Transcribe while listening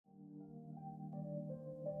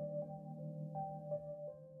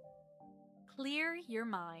Clear your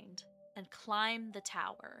mind and climb the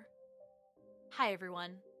tower. Hi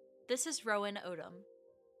everyone, this is Rowan Odom.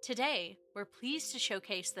 Today, we're pleased to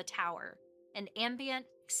showcase The Tower, an ambient,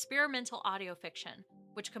 experimental audio fiction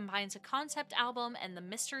which combines a concept album and the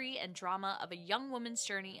mystery and drama of a young woman's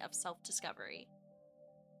journey of self-discovery.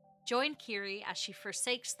 Join Kiri as she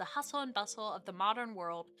forsakes the hustle and bustle of the modern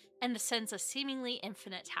world and ascends a seemingly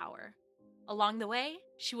infinite tower. Along the way,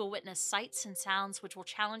 she will witness sights and sounds which will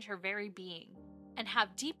challenge her very being, and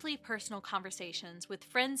have deeply personal conversations with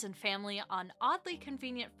friends and family on oddly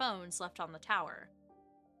convenient phones left on the tower.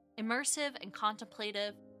 Immersive and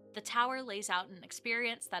contemplative, The Tower lays out an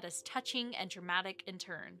experience that is touching and dramatic in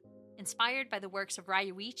turn, inspired by the works of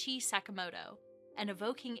Ryuichi Sakamoto, and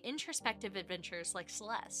evoking introspective adventures like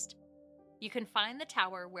Celeste. You can find The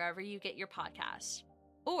Tower wherever you get your podcasts,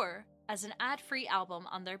 or as an ad-free album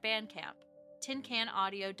on their Bandcamp,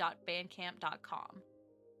 tincanaudio.bandcamp.com.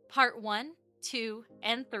 Part 1, 2,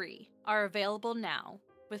 and 3 are available now,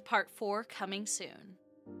 with Part 4 coming soon.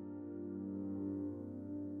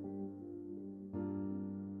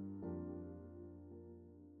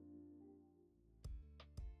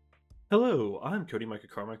 Hello, I'm Cody Micah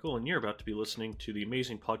Carmichael, and you're about to be listening to the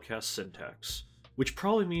amazing podcast Syntax, which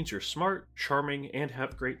probably means you're smart, charming, and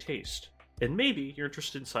have great taste. And maybe you're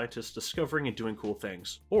interested in scientists discovering and doing cool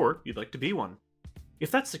things, or you'd like to be one. If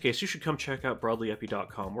that's the case, you should come check out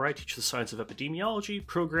broadlyepi.com, where I teach the science of epidemiology,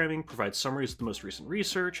 programming, provide summaries of the most recent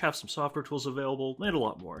research, have some software tools available, and a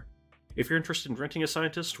lot more. If you're interested in renting a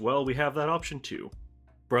scientist, well, we have that option too.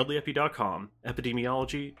 broadlyepi.com,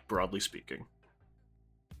 epidemiology, broadly speaking.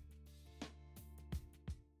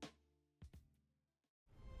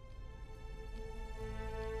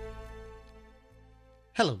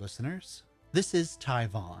 Hello, listeners. This is Ty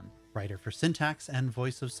Vaughn, writer for Syntax and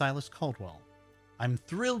voice of Silas Caldwell. I'm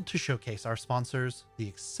thrilled to showcase our sponsors, the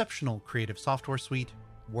exceptional creative software suite,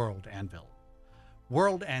 World Anvil.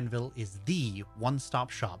 World Anvil is the one-stop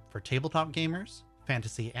shop for tabletop gamers,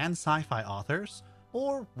 fantasy and sci-fi authors,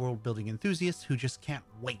 or world-building enthusiasts who just can't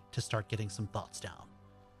wait to start getting some thoughts down.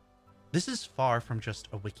 This is far from just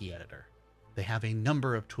a wiki editor. They have a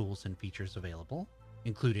number of tools and features available,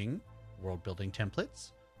 including world-building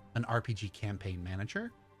templates, an RPG campaign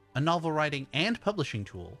manager, a novel writing and publishing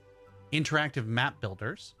tool, interactive map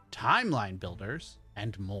builders, timeline builders,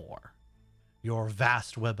 and more. Your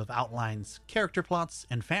vast web of outlines, character plots,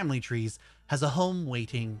 and family trees has a home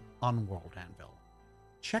waiting on World Anvil.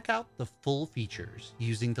 Check out the full features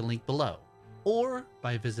using the link below, or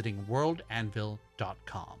by visiting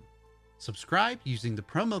worldanvil.com. Subscribe using the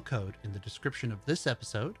promo code in the description of this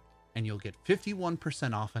episode, and you'll get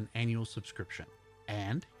 51% off an annual subscription,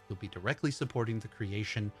 and you'll be directly supporting the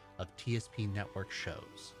creation of TSP Network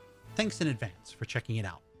shows. Thanks in advance for checking it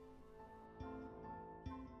out.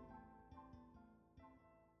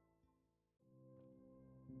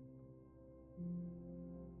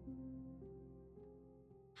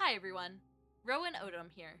 Hi everyone, Rowan Odom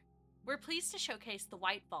here. We're pleased to showcase The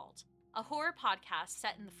White Vault, a horror podcast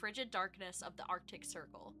set in the frigid darkness of the Arctic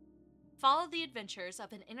Circle. Follow the adventures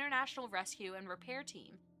of an international rescue and repair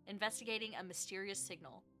team investigating a mysterious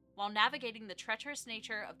signal, while navigating the treacherous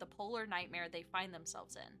nature of the polar nightmare they find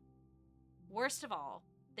themselves in. Worst of all,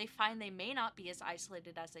 they find they may not be as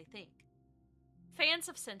isolated as they think. Fans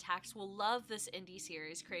of Syntax will love this indie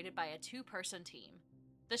series created by a two-person team.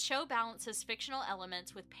 The show balances fictional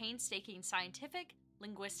elements with painstaking scientific,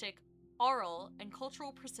 linguistic, oral, and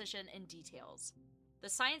cultural precision in details. The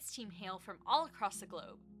science team hail from all across the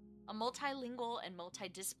globe, a multilingual and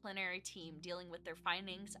multidisciplinary team dealing with their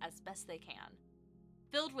findings as best they can.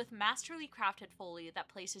 Filled with masterly crafted foley that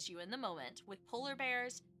places you in the moment with polar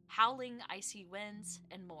bears, howling icy winds,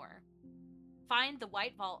 and more. Find The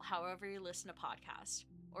White Vault however you listen to podcasts,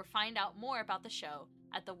 or find out more about the show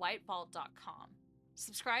at thewhitevault.com.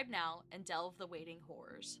 Subscribe now and delve the waiting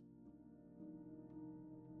horrors.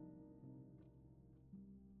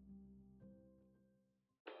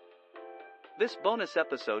 This bonus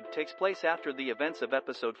episode takes place after the events of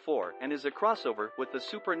episode 4 and is a crossover with the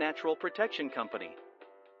Supernatural Protection Company.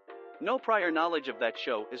 No prior knowledge of that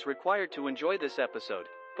show is required to enjoy this episode,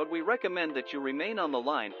 but we recommend that you remain on the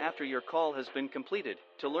line after your call has been completed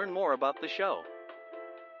to learn more about the show.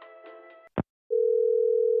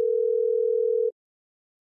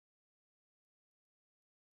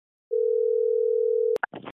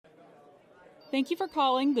 Thank you for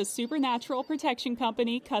calling the Supernatural Protection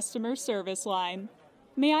Company customer service line.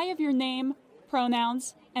 May I have your name,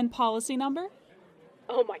 pronouns, and policy number?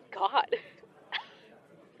 Oh my god.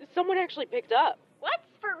 Someone actually picked up. What?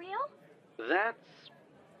 For real? That's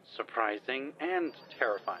surprising and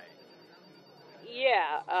terrifying.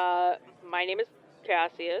 Yeah, my name is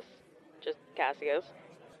Cassius. Just Cassius.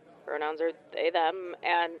 Pronouns are they, them,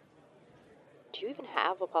 and do you even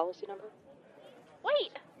have a policy number?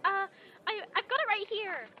 Wait, I've got it right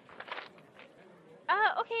here.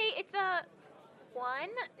 Okay, it's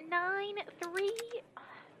 193.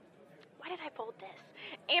 Why did I fold this?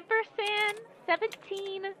 Ampersand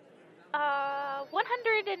 17,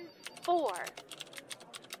 104.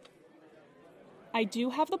 I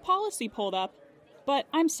do have the policy pulled up, but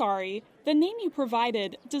I'm sorry, the name you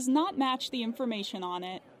provided does not match the information on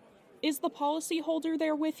it. Is the policyholder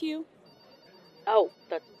there with you? Oh,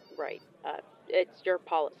 that's right. It's your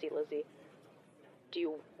policy, Lizzie. Do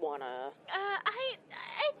you wanna... I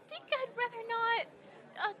think I'd rather not.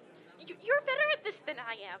 You're better at this than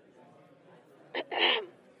I am.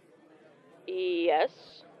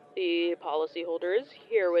 Yes, the policyholder is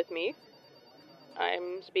here with me.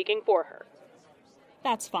 I'm speaking for her.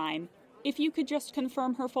 That's fine. If you could just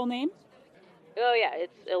confirm her full name? Oh yeah,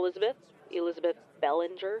 it's Elizabeth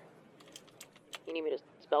Bellinger. You need me to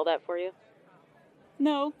spell that for you?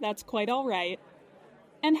 No, that's quite all right.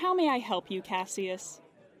 And how may I help you, Cassius?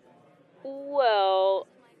 Well,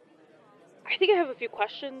 I think I have a few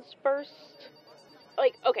questions first.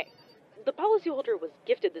 Okay, the policyholder was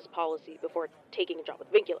gifted this policy before taking a job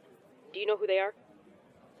with Vincula. Do you know who they are?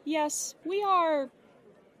 Yes, we are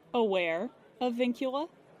aware of Vincula.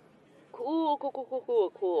 Cool.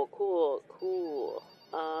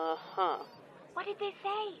 Uh-huh. What did they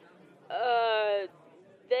say?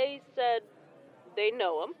 They said they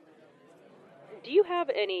know him. Do you have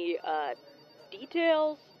any,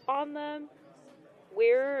 details on them?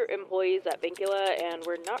 We're employees at Vincula, and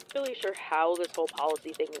we're not really sure how this whole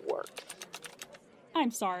policy thing works.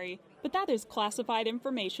 I'm sorry, but that is classified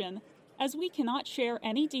information, as we cannot share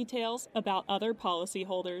any details about other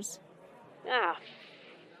policyholders. Ah.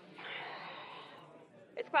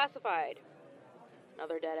 It's classified.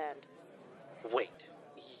 Another dead end. Wait,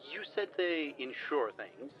 you said they insure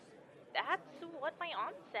things? That's what my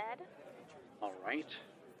aunt said. All right.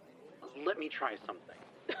 Let me try something.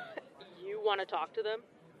 You want to talk to them?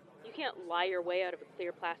 You can't lie your way out of a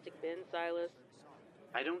clear plastic bin, Silas.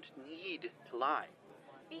 I don't need to lie.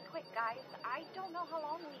 Be quick, guys. I don't know how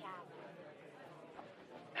long we have.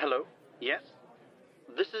 Hello? Yes?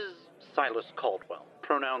 This is Silas Caldwell.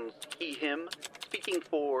 Pronouns he, him, speaking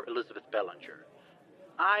for Elizabeth Bellinger.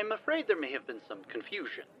 I'm afraid there may have been some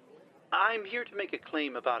confusion. I'm here to make a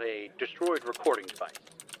claim about a destroyed recording device.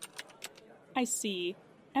 I see.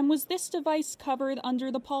 And was this device covered under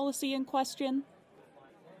the policy in question?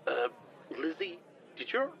 Lizzie,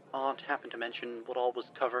 did your aunt happen to mention what all was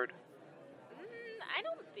covered? I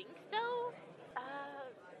don't think so.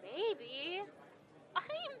 Maybe. I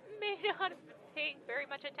may not have been paying very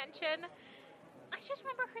much attention. I just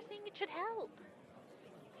remember her saying it should help.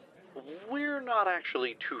 We're not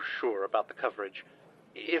actually too sure about the coverage.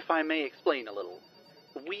 If I may explain a little.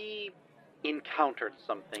 We encountered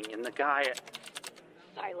something in the guy...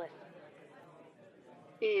 Silas.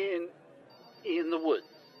 In the woods.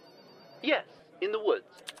 Yes, in the woods.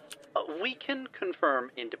 We can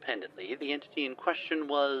confirm independently the entity in question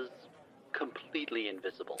was completely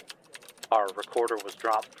invisible. Our recorder was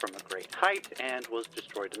dropped from a great height and was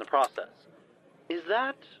destroyed in the process. Is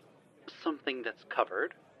that something that's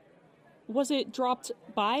covered? Was it dropped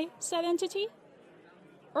by said entity?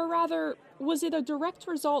 Or rather, was it a direct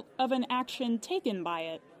result of an action taken by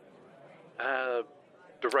it?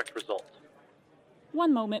 Direct result.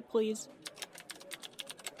 One moment, please.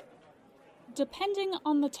 Depending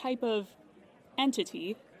on the type of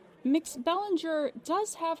entity, Mix Bellinger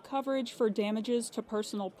does have coverage for damages to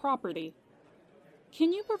personal property.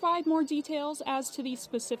 Can you provide more details as to the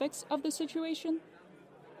specifics of the situation?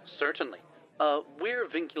 Certainly. We're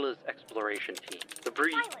Vincula's exploration team. The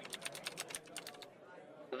Brinkers.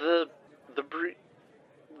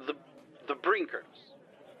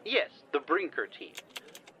 Yes, the Brinker team.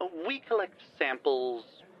 We collect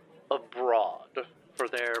samples abroad for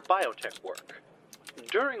their biotech work.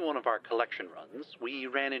 During one of our collection runs, we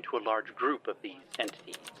ran into a large group of these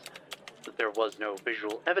entities. There was no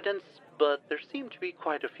visual evidence, but there seemed to be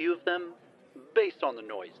quite a few of them, based on the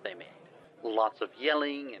noise they made. Lots of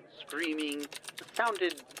yelling and screaming. It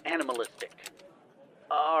sounded animalistic.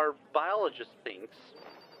 Our biologist thinks...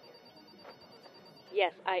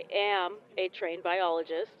 Yes, I am a trained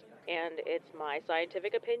biologist, and it's my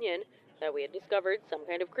scientific opinion that we had discovered some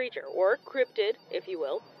kind of creature, or cryptid, if you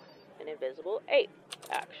will, an invisible ape,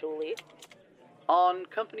 actually. On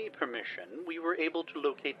company permission, we were able to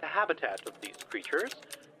locate the habitat of these creatures,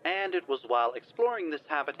 and it was while exploring this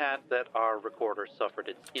habitat that our recorder suffered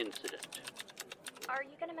its incident. Are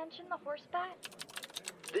you gonna mention the horse bat?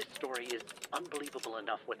 This story is unbelievable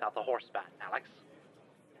enough without the horse bat, Alex.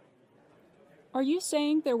 Are you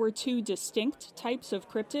saying there were two distinct types of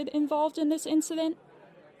cryptid involved in this incident?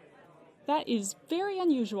 That is very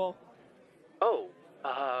unusual. Oh,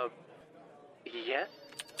 yes,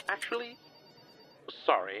 actually.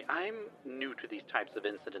 Sorry, I'm new to these types of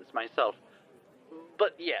incidents myself.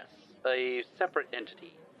 But yes, a separate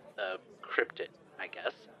entity. A cryptid, I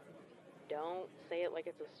guess. Don't say it like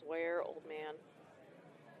it's a swear, old man.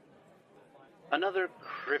 Another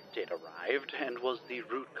cryptid arrived and was the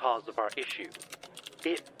root cause of our issue.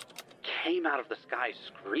 It came out of the sky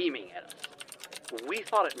screaming at us. We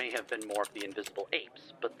thought it may have been more of the invisible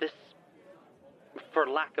apes, but this, for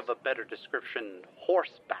lack of a better description,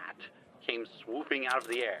 horse bat came swooping out of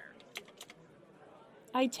the air.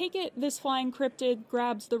 I take it this flying cryptid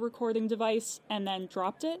grabs the recording device and then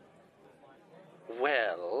dropped it?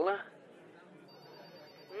 Well...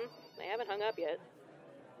 They haven't hung up yet.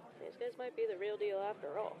 These guys might be the real deal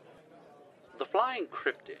after all. The flying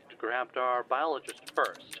cryptid grabbed our biologist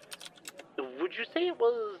first. Would you say it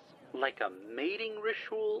was like a mating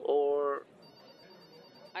ritual, or...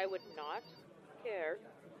 I would not care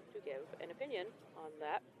to give an opinion on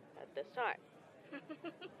that at this time.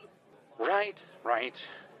 Right.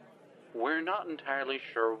 We're not entirely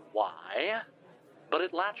sure why, but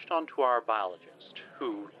it latched onto our biologist,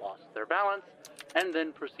 who lost their balance and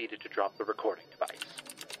then proceeded to drop the recording device.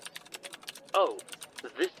 Oh,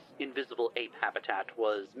 this invisible ape habitat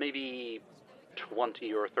was maybe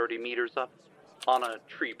 20 or 30 meters up on a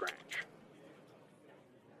tree branch.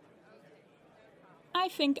 I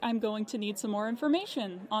think I'm going to need some more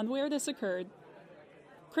information on where this occurred.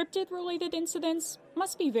 Cryptid-related incidents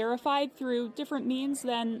must be verified through different means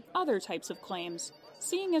than other types of claims,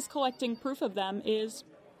 seeing as collecting proof of them is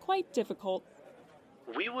quite difficult.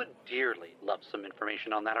 We would dearly love some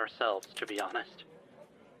information on that ourselves, to be honest.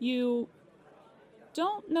 You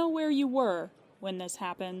don't know where you were when this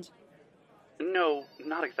happened? No,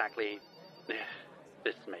 not exactly.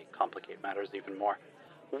 This may complicate matters even more.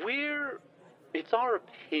 It's our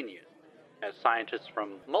opinion, as scientists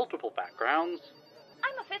from multiple backgrounds.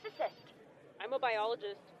 I'm a physicist. I'm a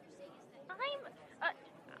biologist. I'm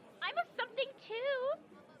a something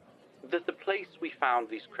too. That the place we found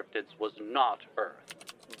these cryptids was not Earth,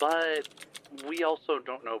 but we also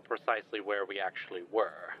don't know precisely where we actually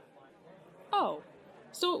were. Oh,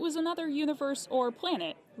 so it was another universe or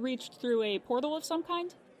planet reached through a portal of some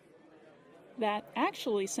kind? That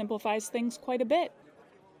actually simplifies things quite a bit.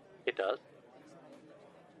 It does.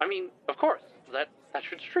 I mean, of course, that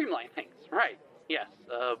should streamline things, right? Yes,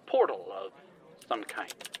 a portal of some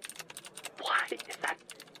kind. Why is that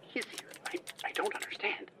easier? I don't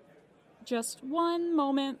understand. Just one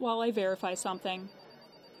moment while I verify something.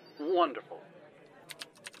 Wonderful.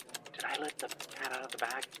 Did I let the cat out of the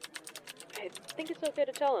bag? I think it's okay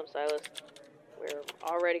to tell him, Silas. We're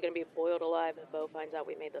already going to be boiled alive if Bo finds out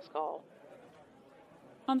we made this call.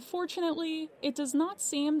 Unfortunately, it does not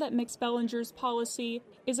seem that Mix Bellinger's policy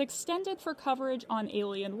is extended for coverage on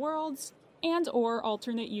alien worlds and/or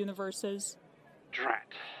alternate universes. Drat.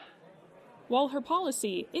 While her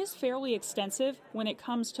policy is fairly extensive when it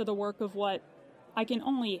comes to the work of what I can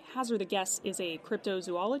only hazard a guess is a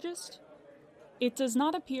cryptozoologist, it does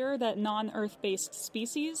not appear that non-Earth-based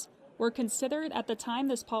species were considered at the time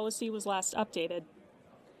this policy was last updated.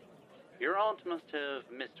 Your aunt must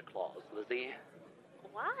have missed a clause, Lizzie.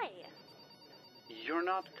 Why? You're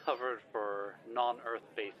not covered for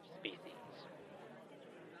non-Earth-based species.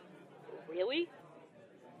 Really?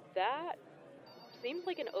 That seems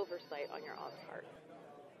like an oversight on your aunt's part.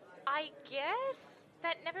 I guess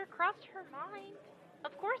that never crossed her mind.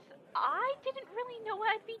 Of course, I didn't really know what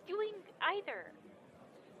I'd be doing either.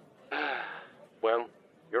 Well,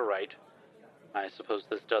 you're right. I suppose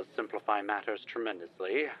this does simplify matters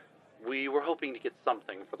tremendously. We were hoping to get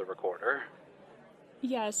something for the recorder.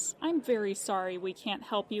 Yes, I'm very sorry we can't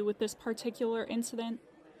help you with this particular incident.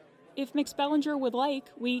 If Mix Bellinger would like,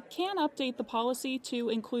 we can update the policy to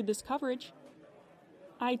include this coverage.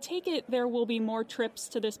 I take it there will be more trips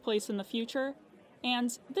to this place in the future,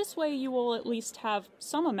 and this way you will at least have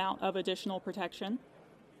some amount of additional protection.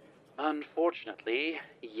 Unfortunately,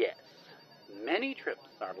 yes. Many trips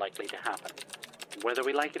are likely to happen, whether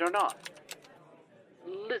we like it or not.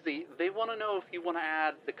 Lizzie, they want to know if you want to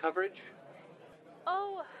add the coverage?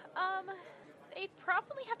 Oh, they'd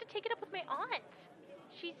probably have to take it up with my aunt.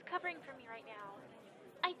 She's covering for me right now.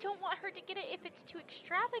 I don't want her to get it if it's too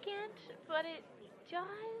extravagant, but it does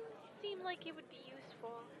seem like it would be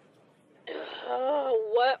useful.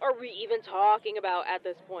 What are we even talking about at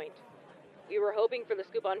this point? We were hoping for the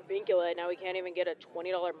scoop on Vincula, and now we can't even get a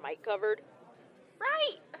 $20 mic covered.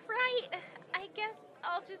 Right. I guess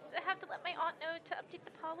I'll just have to let my aunt know to update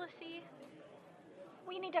the policy.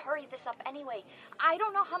 We need to hurry this up anyway. I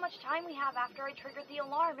don't know how much time we have after I triggered the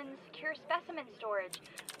alarm in the secure specimen storage.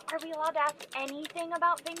 Are we allowed to ask anything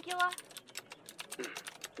about Vincula?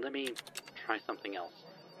 Let me try something else.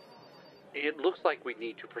 It looks like we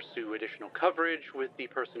need to pursue additional coverage with the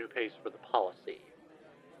person who pays for the policy.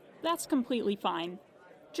 That's completely fine.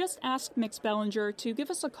 Just ask Mix Bellinger to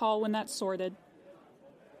give us a call when that's sorted.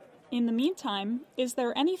 In the meantime, is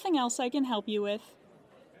there anything else I can help you with?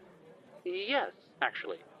 Yes,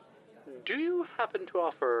 actually. Do you happen to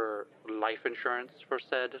offer life insurance for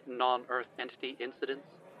said non-Earth entity incidents?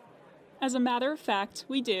 As a matter of fact,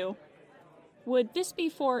 we do. Would this be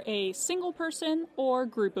for a single person or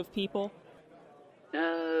group of people?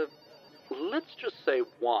 Let's just say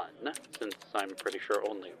one, since I'm pretty sure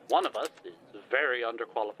only one of us is very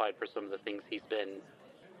underqualified for some of the things he's been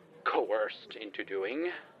coerced into doing.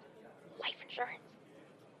 Life insurance?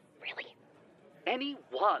 Really? Any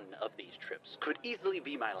one of these trips could easily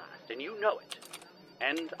be my last, and you know it.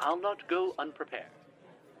 And I'll not go unprepared.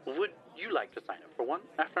 Would you like to sign up for one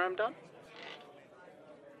after I'm done?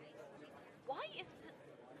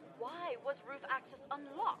 Why was roof access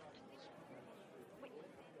unlocked? Wait,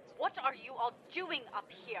 what are you all doing up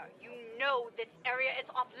here? You know this area is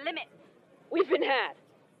off limits. We've been had.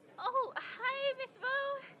 Oh, hi, Miss Vo.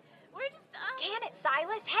 We're just, Can it,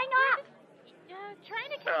 Silas? Hang up!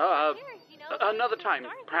 Trying to catch up here, you know. Another time,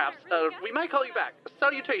 perhaps. We might call you back.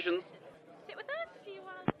 Salutations. Sit with us, do you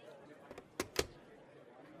want?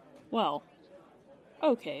 Well,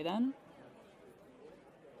 okay then.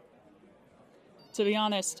 To be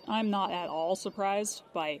honest, I'm not at all surprised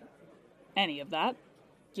by any of that,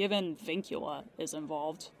 given Vincula is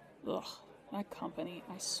involved. Ugh, that company,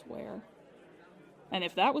 I swear. And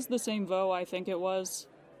if that was the same Vo I think it was,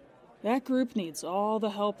 that group needs all the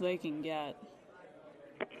help they can get.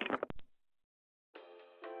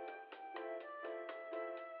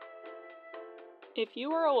 If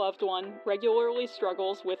you or a loved one regularly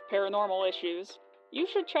struggles with paranormal issues, you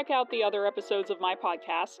should check out the other episodes of my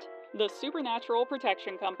podcast, The Supernatural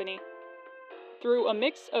Protection Company. Through a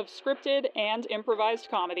mix of scripted and improvised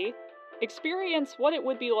comedy, experience what it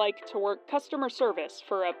would be like to work customer service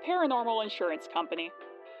for a paranormal insurance company.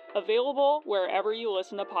 Available wherever you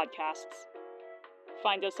listen to podcasts.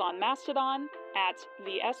 Find us on Mastodon at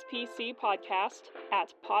the SPC Podcast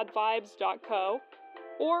at podvibes.co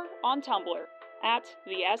or on Tumblr at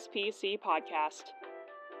the SPC Podcast.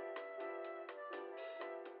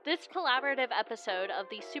 This collaborative episode of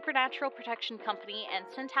the Supernatural Protection Company and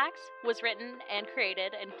Syntax was written and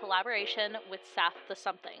created in collaboration with Saf the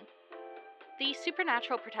Something. The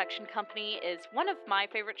Supernatural Protection Company is one of my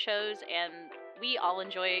favorite shows, and we all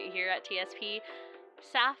enjoy it here at TSP.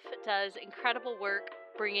 Saf does incredible work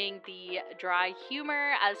bringing the dry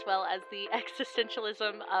humor as well as the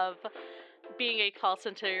existentialism of being a call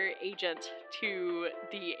center agent to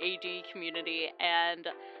the AD community, and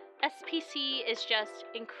SPC is just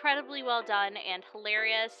incredibly well done and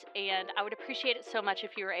hilarious, and I would appreciate it so much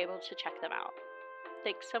if you were able to check them out.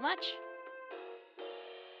 Thanks so much.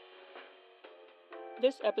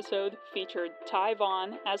 This episode featured Ty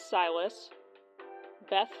Vaughn as Silas,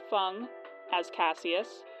 Beth Fung as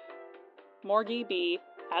Cassius, Morgie B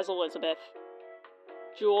as Elizabeth,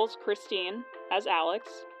 Jules Christine as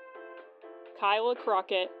Alex, Kyla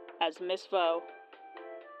Crockett as Miss Vo,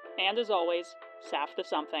 and as always, Saf the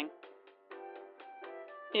Something.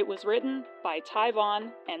 It was written by Ty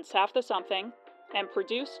Vaughn and Saf the Something, and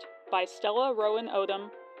produced by Stella Rowan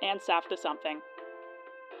Odom and Saf the Something.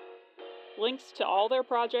 Links to all their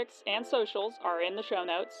projects and socials are in the show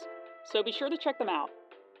notes, so be sure to check them out.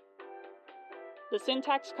 The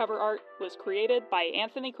Syntax cover art was created by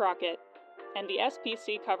Anthony Crockett, and the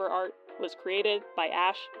SPC cover art was created by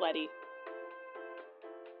Ash Letty.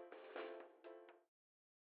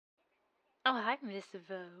 Oh, hi, Miss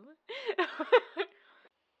Vo.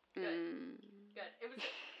 Good. It was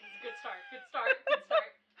a good start.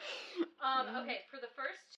 Okay, for the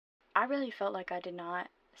first... I really felt like I did not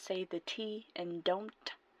say the T and don't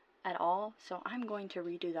at all, so I'm going to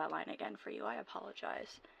redo that line again for you. I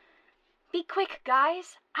apologize. Be quick,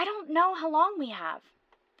 guys. I don't know how long we have.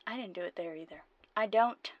 I didn't do it there either. I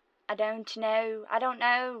don't know.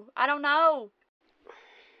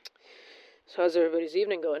 So how's everybody's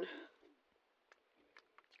evening going?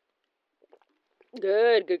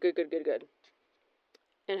 Good.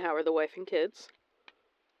 And how are the wife and kids?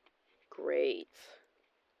 Great.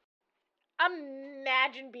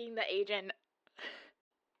 Imagine being the agent.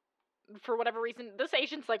 for whatever reason, this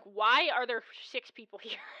agent's like, why are there 6 people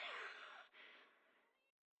here?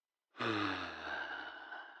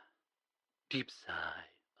 Deep sigh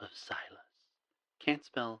of Silas.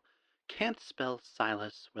 Can't spell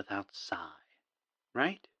Silas without sigh,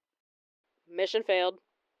 right? Mission failed.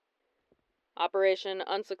 Operation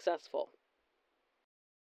unsuccessful.